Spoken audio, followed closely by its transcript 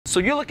So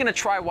you're looking to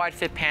try wide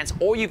fit pants,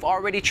 or you've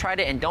already tried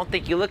it and don't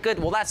think you look good?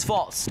 Well, that's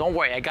false. Don't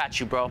worry, I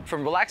got you, bro.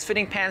 From relaxed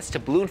fitting pants to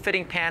balloon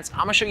fitting pants,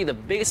 I'm gonna show you the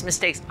biggest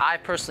mistakes I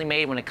personally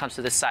made when it comes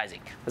to this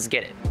sizing. Let's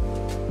get it.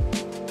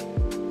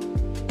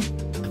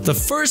 The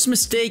first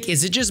mistake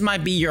is it just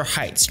might be your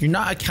height. You're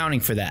not accounting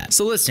for that.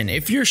 So listen,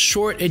 if you're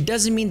short, it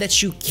doesn't mean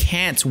that you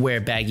can't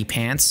wear baggy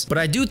pants, but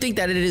I do think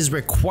that it is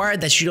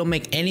required that you don't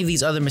make any of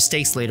these other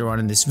mistakes later on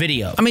in this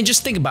video. I mean,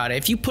 just think about it.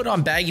 If you put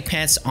on baggy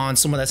pants on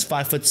someone that's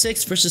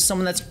 5'6" versus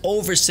someone that's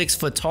over 6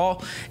 foot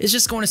tall, it's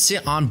just going to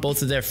sit on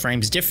both of their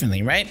frames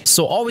differently, right?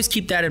 So always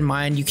keep that in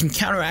mind. You can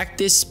counteract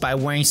this by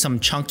wearing some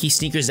chunky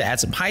sneakers that add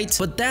some height,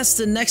 but that's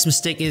the next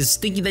mistake, is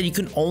thinking that you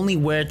can only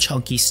wear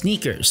chunky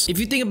sneakers. If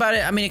you think about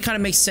it, I mean, it kind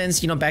of makes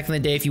sense, you know, back in the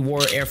day, if you wore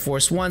Air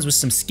Force Ones with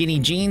some skinny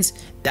jeans,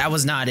 that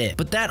was not it.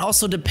 But that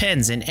also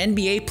depends. An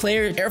NBA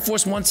player, Air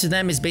Force Ones to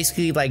them is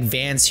basically like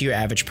Vans to your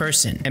average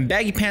person. And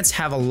baggy pants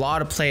have a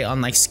lot of play on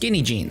like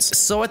skinny jeans.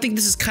 So I think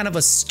this is kind of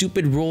a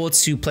stupid rule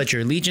to pledge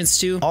your allegiance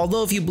to.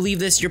 Although if you believe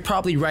this, you're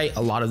probably right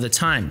a lot of the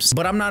times.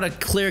 But I'm not a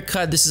clear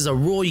cut, this is a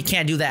rule, you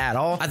can't do that at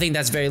all. I think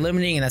that's very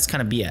limiting and that's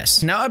kind of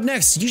BS. Now up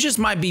next, you just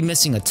might be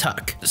missing a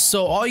tuck.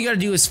 So all you gotta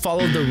do is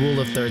follow the rule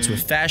of thirds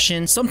with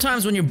fashion.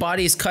 Sometimes when your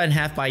body is cut in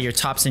half by your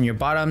tops and your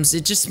bottoms,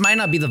 it just might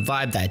not be the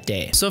vibe that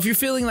day. So if you're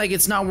feeling like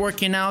it's not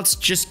working out,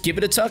 just give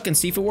it a tuck and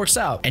see if it works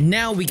out. And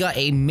now we got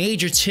a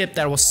major tip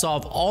that will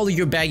solve all of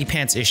your baggy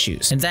pants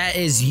issues. And that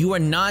is, you are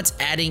not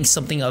adding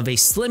something of a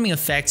slimming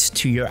effect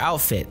to your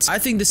outfit. I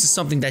think this is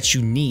something that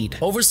you need.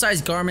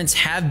 Oversized garments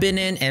have been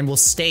in and will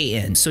stay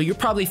in. So you're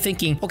probably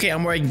thinking, okay,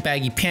 I'm wearing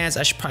baggy pants,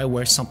 I should probably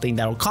wear something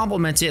that will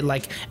complement it,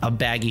 like a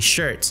baggy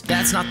shirt.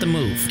 That's not the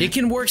move. It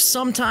can work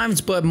sometimes,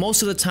 but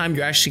most of the time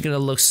you're actually gonna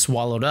look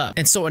swallowed up.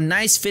 And so a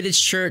nice fitted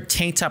shirt,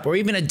 tank top, or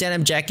even a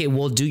denim jacket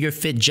will do your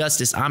fit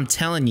justice, I'm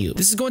telling you.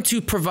 This is going to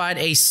provide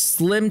a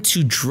slim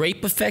to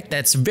drape effect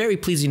that's very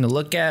pleasing to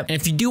look at. And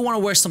if you do want to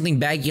wear something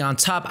baggy on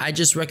top, I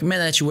just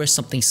recommend that you wear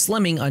something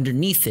slimming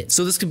underneath it.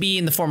 So this could be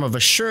in the form of a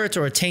shirt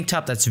or a tank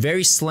top that's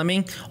very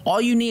slimming. All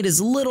you need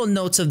is little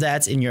notes of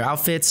that in your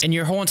outfits, and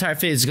your whole entire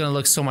fit is going to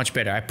look so much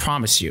better, I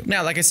promise you.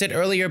 Now, like I said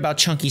earlier about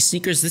chunky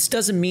sneakers, this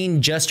doesn't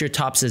mean just your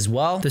tops as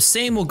well. The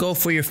same will go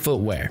for your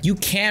footwear. You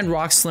can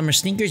rock slimmer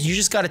sneakers, you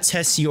just got to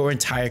test your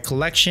entire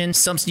collection.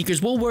 Some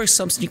sneakers will work,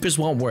 some sneakers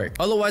won't work.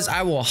 Otherwise,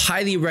 I will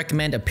highly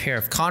recommend a pair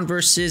of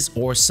Converses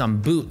or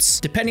some boots.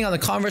 Depending on the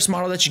Converse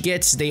model that you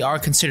get, they are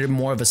considered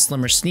more of a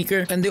slimmer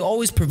sneaker, and they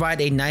always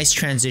provide a nice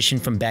transition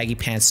from baggy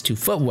pants to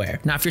footwear.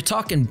 Now, if you're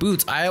talking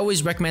boots, I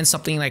always recommend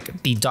something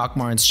like the Doc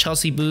Martens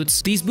Chelsea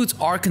boots. These boots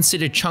are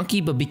considered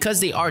chunky, but because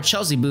they are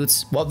Chelsea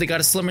boots, well, they got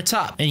a slimmer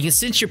top, and you can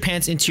cinch your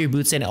pants into your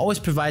boots, and it always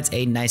provides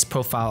a nice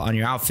profile on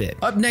your outfit.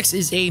 Up next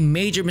is a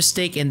major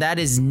mistake, and that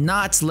is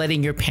not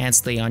letting your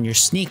pants lay on your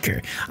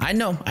sneaker. I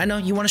know,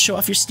 you want to show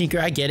off your sneaker,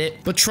 I get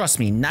it, but trust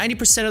me,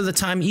 90% of the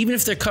time, even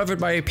if they're covered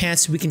by your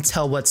pants, we can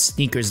tell what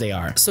sneakers they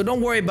are. So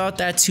don't worry about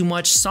that too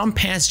much. Some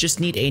pants just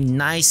need a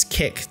nice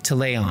kick to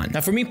lay on.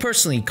 Now for me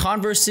personally,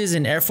 Converses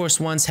and Air Force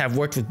Ones have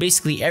worked with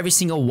basically every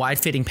single wide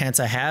fitting pants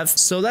I have,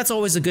 so that's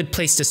always a good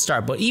place to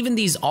start. But even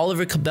these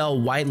Oliver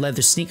Cabell white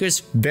leather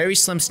sneakers, very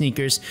slim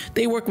sneakers,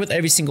 they work with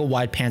every single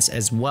wide pants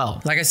as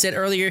well. Like I said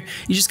earlier,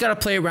 you just gotta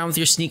play around with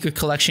your sneaker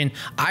collection.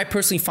 I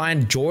personally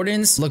find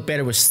Jordans look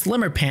better with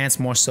slimmer pants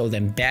more so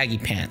than baggy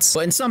pants,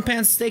 but in some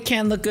pants they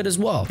can look good as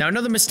well. Now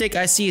another mistake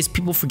I see is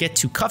people forget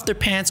to cuff their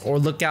pants or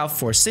look out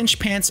for cinched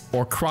pants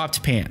or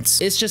cropped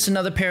pants. It's just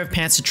another pair of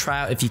pants to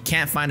try out if you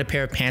can't find a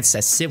pair of pants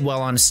that sit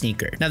well on a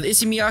sneaker. Now the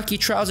Issey Miyake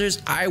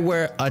trousers, I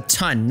wear a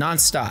ton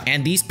non-stop,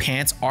 and these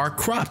pants are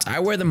cropped. I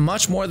wear them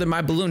much more than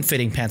my balloon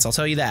fitting pants, I'll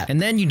tell you that.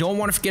 And then you don't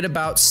want to forget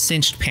about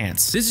cinched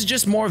pants. This is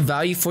just more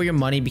value for your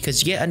money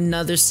because you get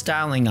another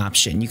styling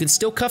option. You can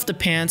still cuff the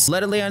pants,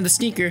 let it lay on the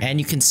sneaker, and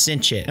you can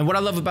cinch it. And what I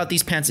love about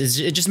these pants is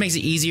it just makes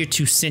it easier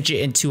to cinch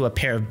it into a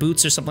pair of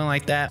boots or something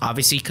like that,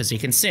 obviously because you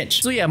can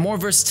cinch. So yeah, more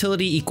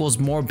versatility equals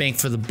more bang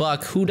for the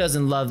buck. Who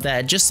doesn't love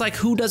that? Just like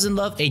who doesn't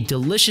love a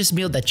delicious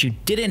meal that you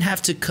didn't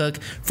have to cook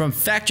from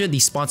Factor, the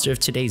sponsor of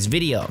today's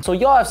video. So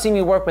y'all have seen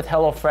me work with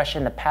HelloFresh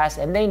in the past,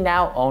 and they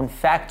now own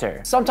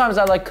Factor. Sometimes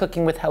I like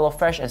cooking with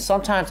HelloFresh, and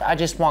sometimes I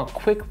just want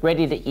quick,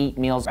 ready to eat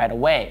meals right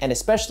away. And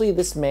especially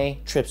this May,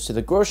 trips to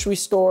the grocery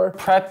store,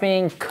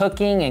 prepping,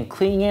 cooking, and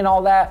cleaning and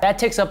all that, that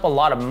takes up a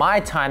lot of my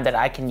time that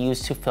I can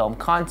use to film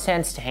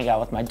content, to hang out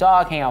with my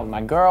dog, hang out with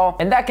my girl,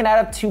 and that can add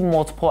up to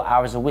multiple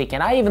hours a week.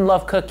 And I even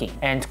love cooking.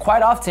 And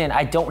quite often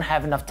I don't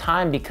have enough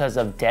time because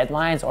of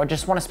deadlines or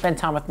just want to spend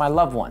time with my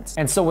loved ones.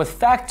 And so with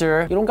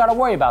Factor, you don't gotta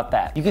worry about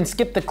that. You can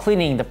skip the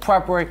cleaning, the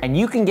prep work, and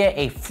you can get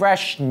a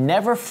fresh,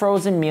 never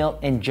frozen meal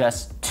in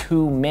just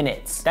 2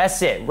 minutes.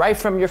 That's it, right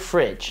from your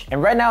fridge.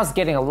 And right now it's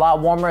getting a lot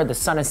warmer, the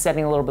sun is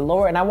setting a little bit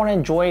lower, and I want to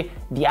enjoy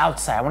the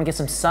outside. I want to get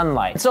some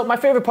sunlight. So my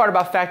favorite part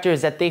about Factor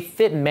is that they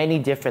fit many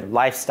different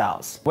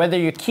lifestyles. Whether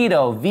you're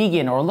keto,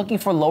 vegan, or looking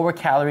for lower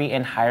calorie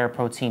and higher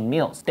protein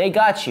meals, they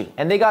got you.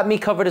 And they got me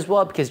covered as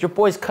well because your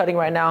boy's cutting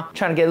right now,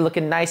 trying to get it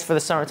looking nice for the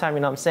summertime,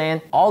 you know what I'm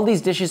saying? All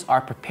these dishes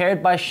are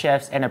prepared by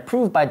chefs and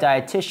approved by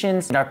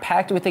dietitians and are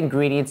packed with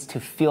ingredients to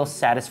feel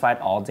satisfied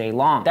all day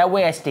long. That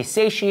way I stay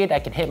satiated, I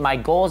can hit my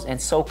goals, and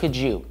so could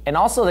you. And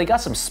also they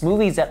got some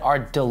smoothies that are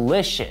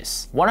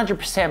delicious.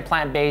 100%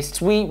 plant-based,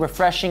 sweet,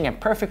 refreshing, and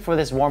perfect for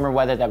this warmer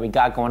weather that we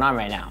got going on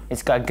right now.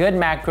 It's got good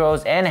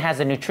macros and it has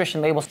a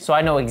nutrition label so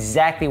I know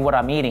exactly what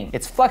I'm eating.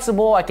 It's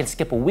flexible, I can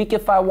skip a week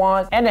if I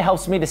want, and it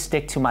helps me to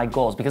stick to my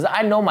goals because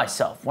I know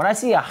myself. When I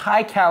see a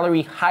high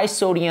calorie, high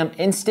sodium,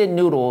 instant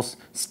noodles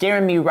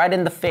staring me right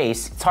in the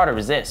face, it's hard to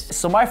resist.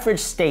 So my fridge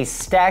stays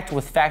stacked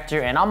with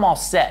Factor and I'm all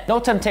set. No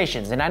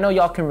temptations, and I know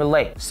y'all can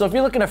relate. So if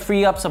you're looking to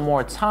free up some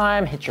more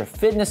time, hit your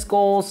fitness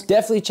goals,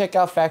 definitely check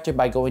out Factor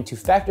by going to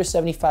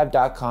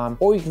factor75.com,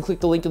 or you can click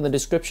the link in the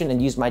description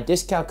and use my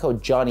discount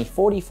code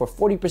Johnny40 for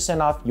 40%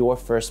 off your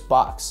first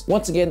box.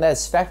 Once again, that is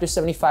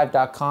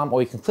factor75.com,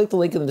 or you can click the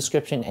link in the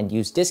description and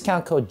use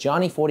discount code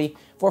Johnny40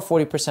 for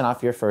 40%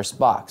 off your first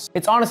box.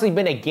 It's honestly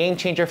been a game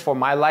changer for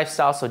my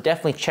lifestyle, so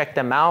definitely check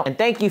them out. And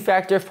thank you,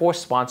 Factor, for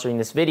sponsoring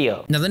this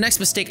video. Now, the next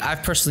mistake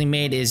I've personally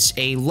made is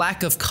a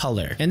lack of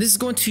color. And this is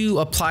going to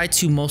apply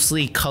to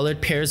mostly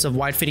colored pairs of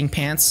wide-fitting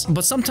pants.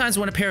 But sometimes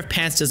when a pair of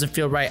pants doesn't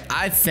feel right,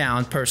 I've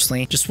found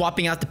personally, just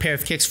swapping out the pair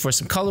of kicks for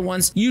some color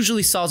ones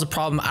usually solves a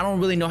problem. I don't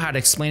really know how to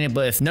explain it,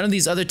 but if none of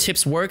these other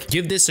tips work,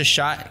 give this a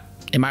shot.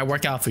 It might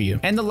work out for you.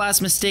 And the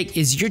last mistake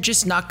is you're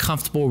just not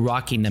comfortable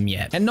rocking them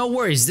yet. And no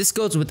worries, this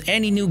goes with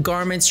any new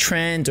garments,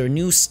 trend, or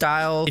new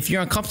style. If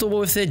you're uncomfortable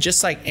with it,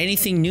 just like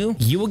anything new,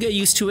 you will get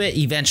used to it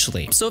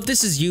eventually. So if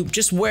this is you,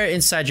 just wear it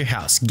inside your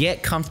house.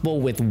 Get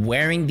comfortable with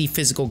wearing the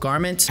physical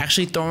garment,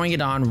 actually throwing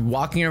it on,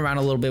 walking around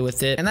a little bit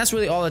with it. And that's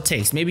really all it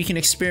takes. Maybe you can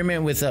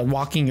experiment with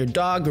walking your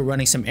dog or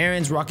running some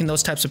errands, rocking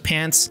those types of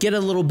pants. Get a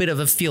little bit of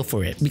a feel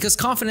for it. Because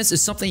confidence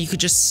is something you could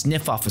just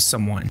sniff off of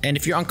someone. And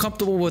if you're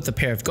uncomfortable with a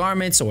pair of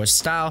garments or a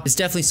style, it's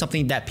definitely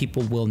something that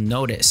people will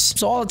notice.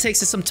 So all it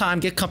takes is some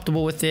time, get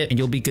comfortable with it, and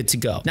you'll be good to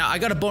go. Now, I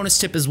got a bonus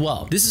tip as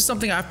well. This is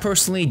something I've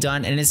personally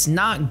done, and it's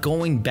not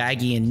going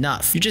baggy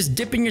enough. You're just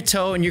dipping your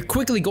toe, and you're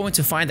quickly going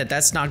to find that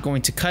that's not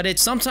going to cut it.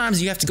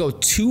 Sometimes you have to go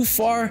too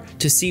far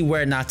to see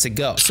where not to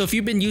go. So if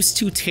you've been used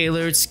to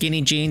tailored,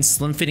 skinny jeans,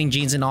 slim-fitting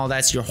jeans, and all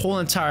that your whole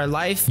entire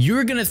life,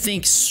 you're gonna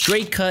think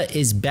straight cut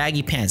is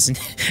baggy pants, and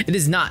it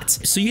is not.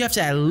 So you have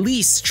to at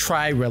least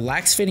try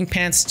relaxed fitting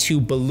pants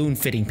to balloon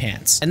fitting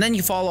pants. And then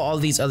you follow all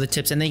these other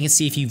tips, and then you can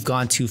see if you've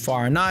gone too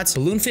far or not.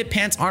 Balloon fit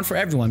pants aren't for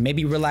everyone.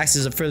 Maybe relaxed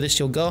is the furthest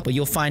you'll go, but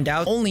you'll find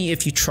out only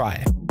if you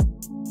try.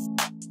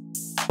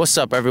 What's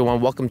up,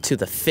 everyone? Welcome to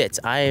the fit.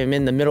 I am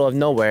in the middle of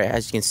nowhere,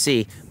 as you can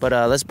see, but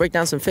let's break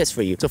down some fits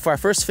for you. So for our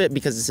first fit,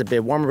 because it's a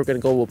bit warmer, we're gonna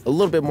go with a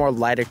little bit more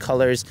lighter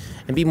colors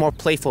and be more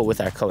playful with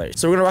our colors.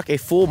 So we're gonna rock a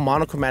full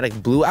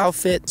monochromatic blue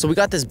outfit. So we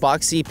got this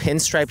boxy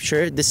pinstripe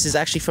shirt. This is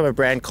actually from a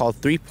brand called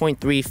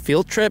 3.3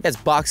 Field Trip. It's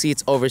boxy,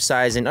 it's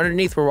oversized, and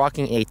underneath we're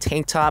rocking a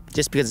tank top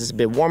just because it's a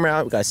bit warmer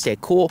out. We gotta stay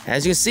cool.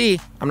 As you can see,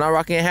 I'm not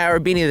rocking a hat or a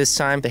beanie this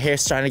time. The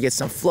hair's starting to get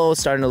some flow,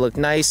 starting to look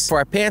nice. For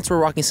our pants, we're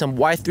rocking some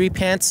Y3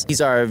 pants.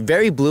 These are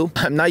very blue.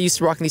 I'm not used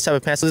to rocking these type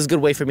of pants, so this is a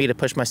good way for me to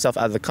push myself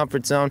out of the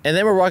comfort zone. And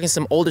then we're rocking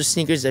some older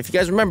sneakers. If you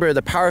guys remember,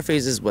 the Power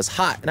Phases was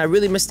hot, and I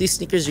really miss these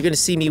sneakers. You're gonna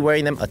see me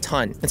wearing them a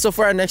ton. And so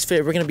for our next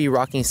fit, we're gonna be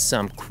rocking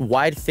some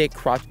wide fit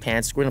cropped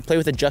pants. We're gonna play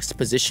with the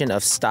juxtaposition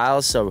of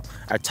styles. So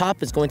our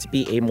top is going to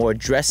be a more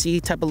dressy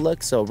type of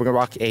look. So we're gonna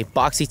rock a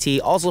boxy tee,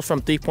 also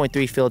from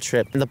 3.3 Field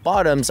Trip. And the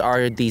bottoms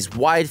are these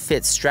wide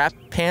fit strap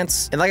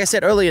pants. And like I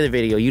said earlier in the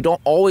video, you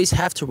don't always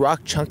have to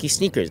rock chunky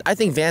sneakers. I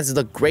think Vans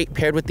look great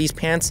paired with these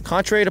pants,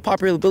 contrary to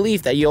popular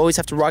belief that you always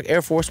have to rock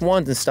Air Force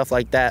Ones and stuff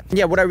like that.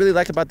 Yeah, what I really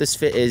like about this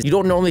fit is you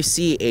don't normally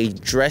see a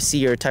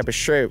dressier type of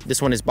shirt.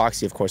 This one is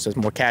boxy, of course, so it's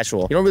more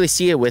casual. You don't really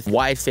see it with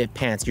wide fit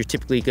pants. You're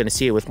typically gonna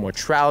see it with more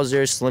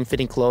trousers, slim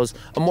fitting clothes,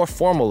 a more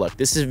formal look.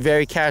 This is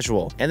very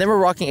casual. And then we're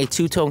rocking a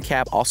two-tone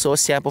cap, also a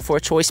sample for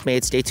a choice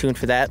made. Stay tuned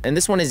for that. And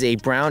this one is a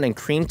brown and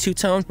cream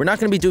two-tone. We're not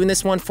gonna be doing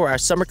this one for our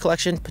summer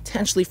collection,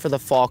 potentially for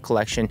the fall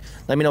collection.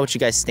 Let me know what you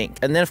guys think.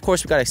 And then of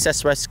course we got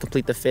accessorize to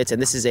complete the fits,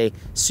 and this is a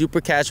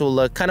super casual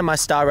look, kind of my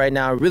style right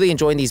now. Really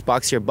enjoying these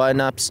boxier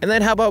button-ups. And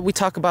then how about we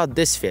talk about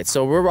this fit?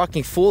 So we're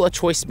rocking full a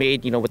choice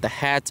made, you know, with the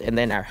hat and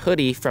then our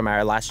hoodie from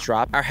our last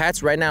drop. Our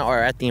hats right now are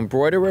at the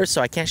embroiderer,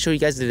 so I can't show you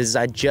guys the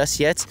design just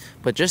yet,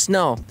 but just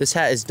know this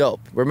hat is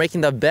dope. We're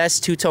making the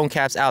best two-tone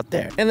caps out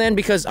there. And then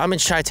because I'm in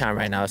Chi-Town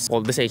right now,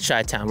 well, this ain't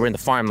Chi-Town, we're in the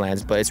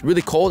farmlands, but it's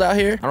really cold out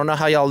here. I don't know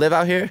how y'all live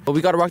out here, but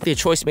we gotta rock the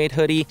choice made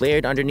hoodie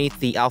layered underneath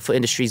the Alpha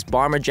Industries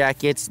bomber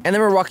jackets. And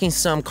then we're rocking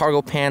some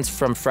cargo pants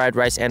from Fried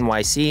Rice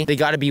NYC. They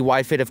gotta be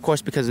wide fit, of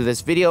course, because of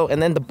this video. video.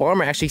 And then the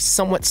bomber actually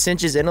somewhat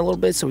cinches in a little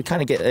bit, so we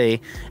kind of get a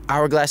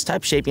hourglass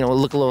type shape, you know,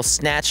 look a little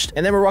snatched.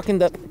 And then we're rocking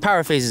the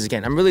power phases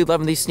again. I'm really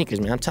loving these sneakers,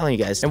 man, I'm telling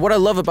you guys. And what I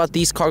love about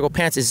these cargo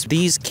pants is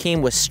these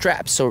came with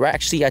straps, so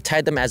actually I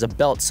tied them as a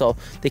belt, so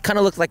they kind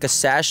of look like a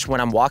sash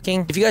when I'm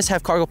walking. If you guys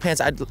have cargo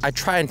pants, I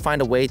try and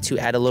find a way to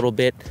add a little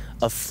bit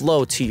of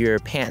flow to your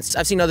pants.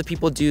 I've seen other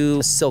people do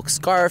a silk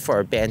scarf or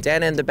a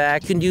bandana in the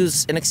back. You can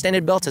use an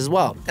extended belt as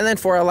well. And then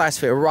for our last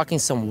fit, we're rocking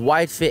some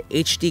wide fit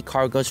HD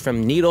cargos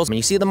from Needles. I mean,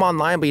 you see them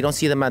online, but you don't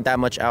see them that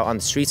much out on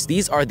the streets.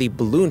 These are the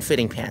balloon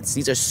fitting pants.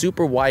 These are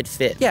super wide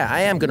fit. Yeah,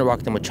 I am gonna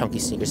rock them with chunky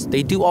sneakers.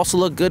 They do also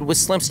look good with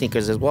slim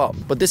sneakers as well.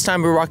 But this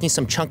time we're rocking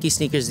some chunky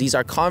sneakers. These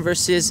are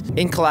Converses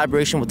in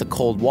collaboration with the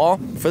Cold Wall.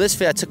 For this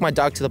fit, I took my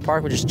dog to the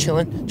park. We're just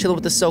chilling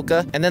with the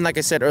Soka. And then, like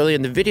I said earlier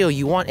in the video,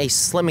 you want a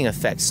slimming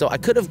effect. So I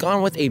could have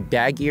gone with a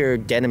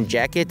baggier denim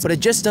jacket, but it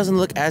just doesn't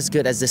look as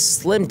good as this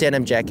slim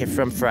denim jacket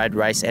from Fried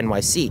Rice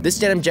NYC. This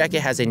denim jacket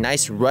has a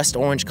nice rust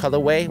orange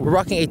colorway. We're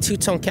rocking a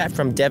two-tone cap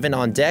from Devin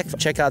on Deck.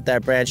 Check out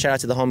that brand. Shout out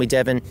to the homie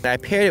Devin. I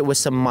paired it with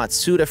some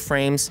Matsuda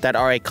frames that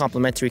are a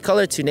complementary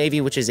color to navy,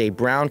 which is a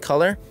brown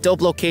color.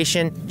 Dope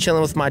location,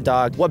 chilling with my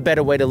dog. What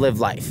better way to live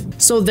life?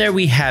 So there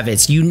we have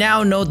it. You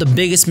now know the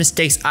biggest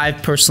mistakes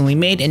I've personally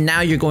made, and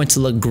now you're going to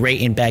look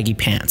great in baggy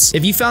pants.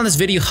 If you found this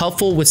video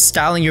helpful with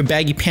styling your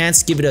baggy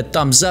pants, give it a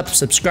thumbs up,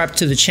 subscribe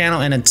to the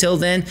channel, and until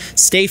then,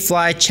 stay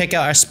fly, check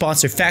out our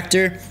sponsor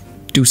Factor.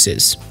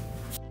 Deuces.